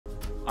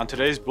on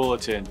today's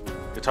bulletin,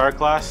 guitar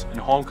class and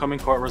homecoming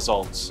court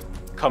results.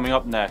 Coming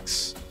up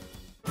next.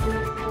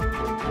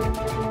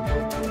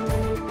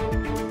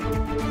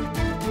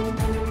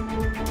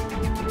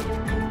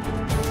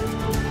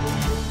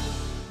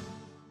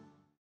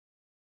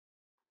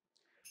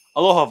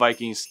 Aloha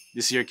Vikings,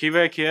 this is your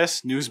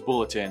KVIKS News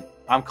Bulletin.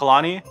 I'm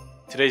Kalani.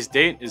 Today's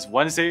date is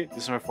Wednesday,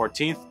 December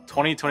 14th,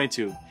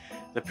 2022.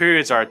 The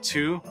periods are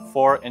 2,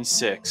 4, and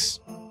 6.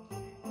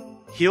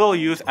 Hilo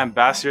Youth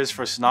Ambassadors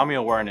for Tsunami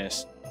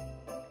Awareness.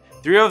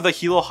 3 of the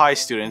Hilo High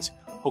students,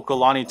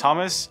 Hokulani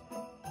Thomas,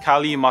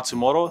 Kali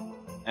Matsumoto,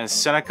 and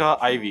Seneca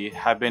Ivy,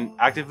 have been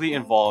actively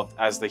involved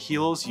as the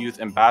Hilo's Youth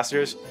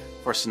Ambassadors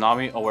for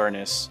Tsunami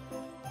Awareness.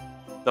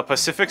 The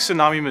Pacific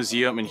Tsunami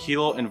Museum in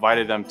Hilo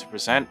invited them to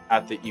present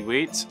at the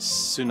Iwate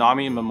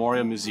Tsunami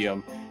Memorial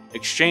Museum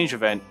exchange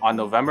event on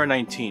November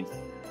 19th.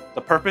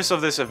 The purpose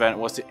of this event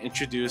was to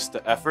introduce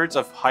the efforts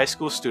of high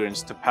school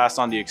students to pass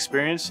on the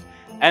experience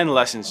and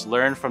lessons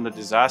learned from the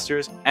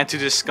disasters and to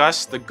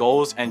discuss the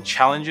goals and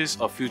challenges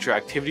of future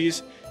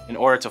activities in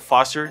order to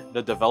foster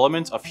the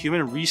development of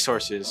human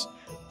resources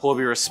who will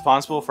be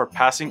responsible for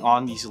passing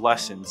on these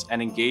lessons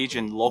and engage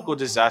in local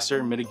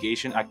disaster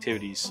mitigation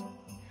activities.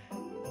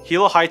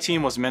 Hilo High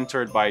team was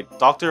mentored by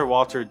Dr.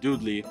 Walter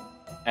Dudley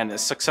and is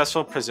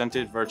successfully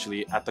presented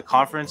virtually at the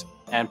conference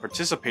and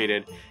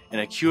participated in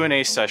a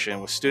Q&A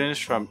session with students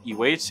from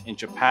Iwate in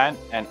Japan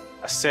and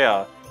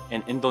ASEA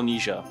in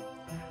Indonesia,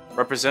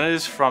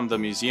 representatives from the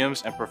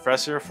museums and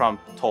professor from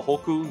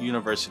Tohoku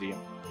University.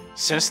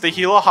 Since the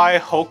Hilo High,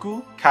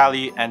 Hoku,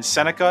 Kali, and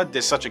Seneca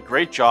did such a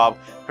great job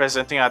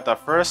presenting at the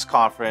first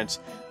conference,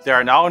 they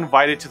are now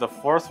invited to the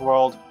 4th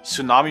World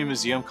Tsunami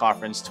Museum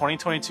Conference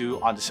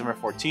 2022 on December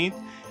 14th,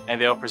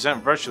 and they will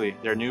present virtually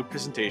their new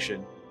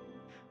presentation.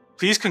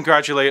 Please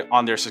congratulate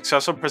on their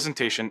successful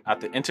presentation at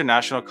the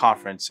International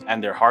Conference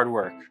and their hard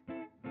work.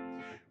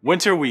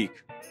 Winter Week.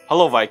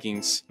 Hello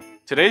Vikings.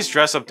 Today's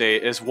dress-up day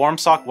is Warm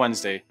Sock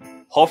Wednesday.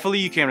 Hopefully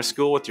you came to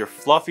school with your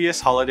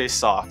fluffiest holiday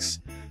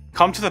socks.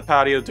 Come to the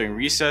patio during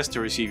recess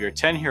to receive your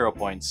 10 hero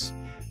points.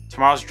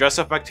 Tomorrow's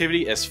dress-up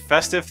activity is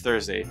Festive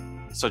Thursday,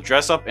 so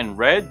dress up in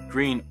red,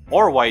 green,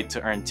 or white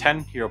to earn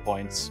 10 hero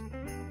points.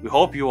 We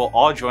hope you will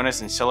all join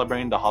us in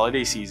celebrating the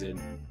holiday season.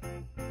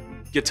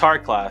 Guitar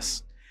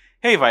class.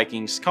 Hey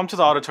Vikings, come to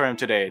the auditorium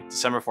today,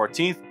 December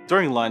 14th,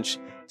 during lunch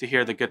to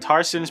hear the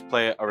guitar students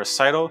play a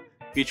recital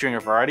featuring a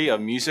variety of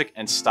music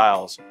and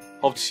styles.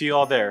 Hope to see you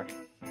all there.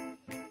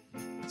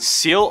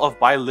 Seal of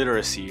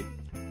Biliteracy.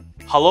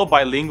 Hello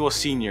bilingual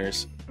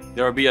seniors.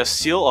 There will be a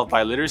Seal of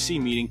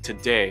Biliteracy meeting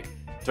today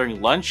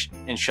during lunch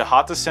in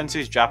Shihata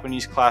Sensei's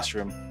Japanese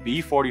classroom,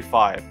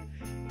 B45.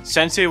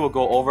 Sensei will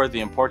go over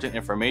the important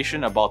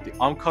information about the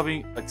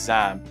upcoming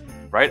exam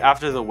right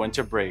after the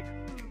winter break.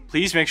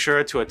 Please make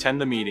sure to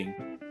attend the meeting.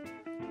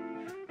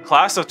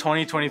 Class of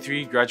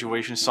 2023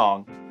 Graduation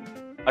Song.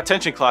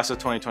 Attention Class of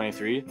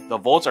 2023, the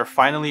votes are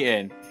finally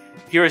in.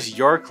 Here is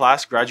your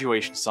class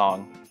graduation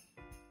song.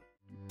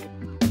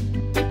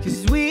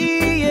 'Cause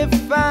we have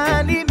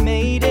finally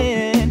made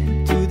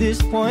it to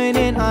this point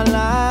in our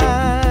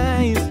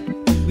lives.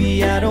 We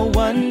had a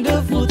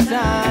wonderful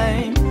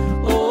time.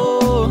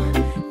 Oh,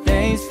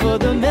 thanks for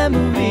the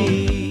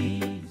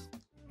memories.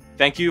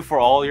 Thank you for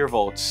all your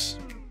votes.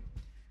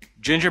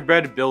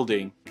 Gingerbread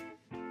Building.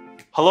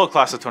 Hello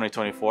Class of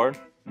 2024.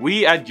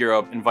 We at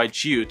Europe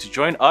invite you to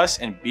join us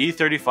in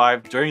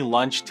B35 during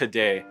lunch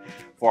today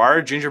for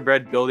our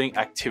gingerbread building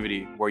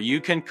activity where you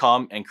can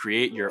come and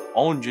create your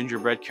own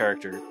gingerbread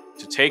character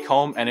to take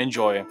home and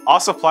enjoy. All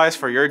supplies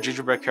for your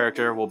gingerbread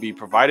character will be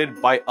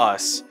provided by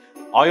us.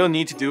 All you'll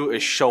need to do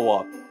is show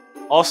up.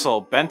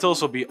 Also,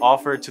 bentos will be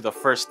offered to the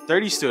first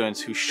 30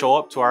 students who show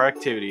up to our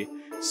activity,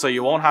 so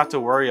you won't have to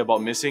worry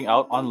about missing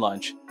out on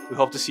lunch. We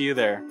hope to see you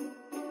there.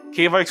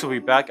 KVIKS will be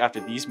back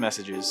after these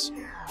messages.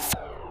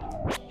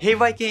 Hey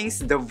Vikings,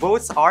 the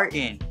votes are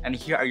in, and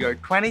here are your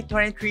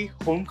 2023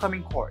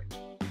 Homecoming Court.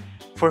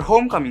 For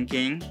Homecoming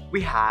King, we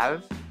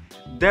have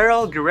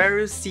Daryl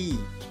Guerrero C.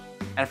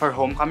 And for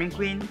Homecoming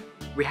Queen,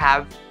 we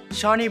have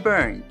Shawnee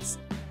Burns.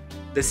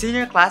 The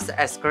senior class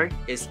escort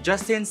is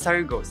Justin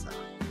Saragosa.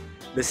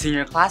 The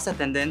senior class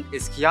attendant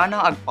is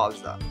Kiana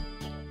Agpalza.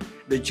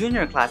 The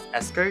junior class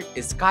escort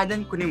is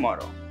Kaiden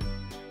Kunimoro.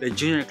 The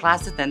junior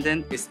class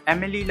attendant is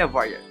Emily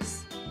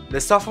Lavarias. The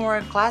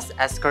sophomore class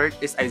escort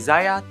is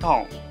Isaiah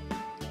Tong.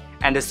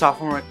 And the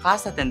sophomore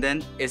class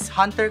attendant is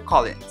Hunter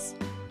Collins.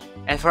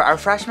 And for our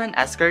freshman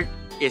escort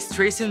is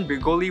Trayson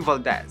Brigoli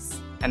Valdez.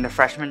 And the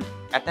freshman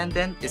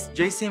attendant is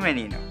JC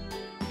Menino.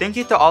 Thank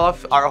you to all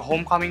of our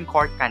homecoming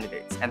court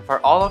candidates and for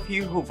all of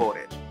you who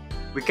voted.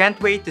 We can't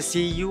wait to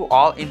see you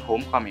all in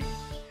homecoming.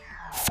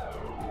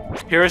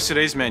 Here is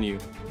today's menu.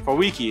 For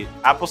Wiki,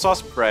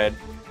 applesauce bread,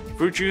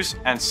 fruit juice,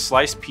 and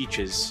sliced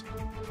peaches.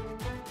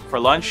 For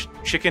lunch,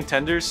 chicken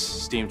tenders,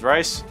 steamed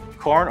rice,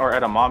 corn or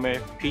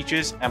edamame,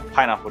 peaches, and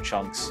pineapple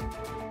chunks.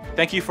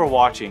 Thank you for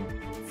watching.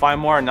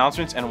 Find more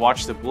announcements and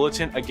watch the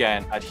bulletin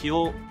again at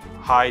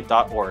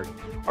hilo-high.org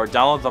or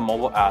download the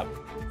mobile app.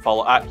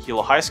 Follow at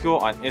Hilo High School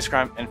on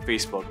Instagram and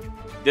Facebook.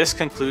 This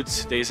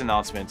concludes today's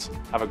announcements.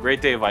 Have a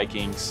great day,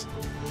 Vikings.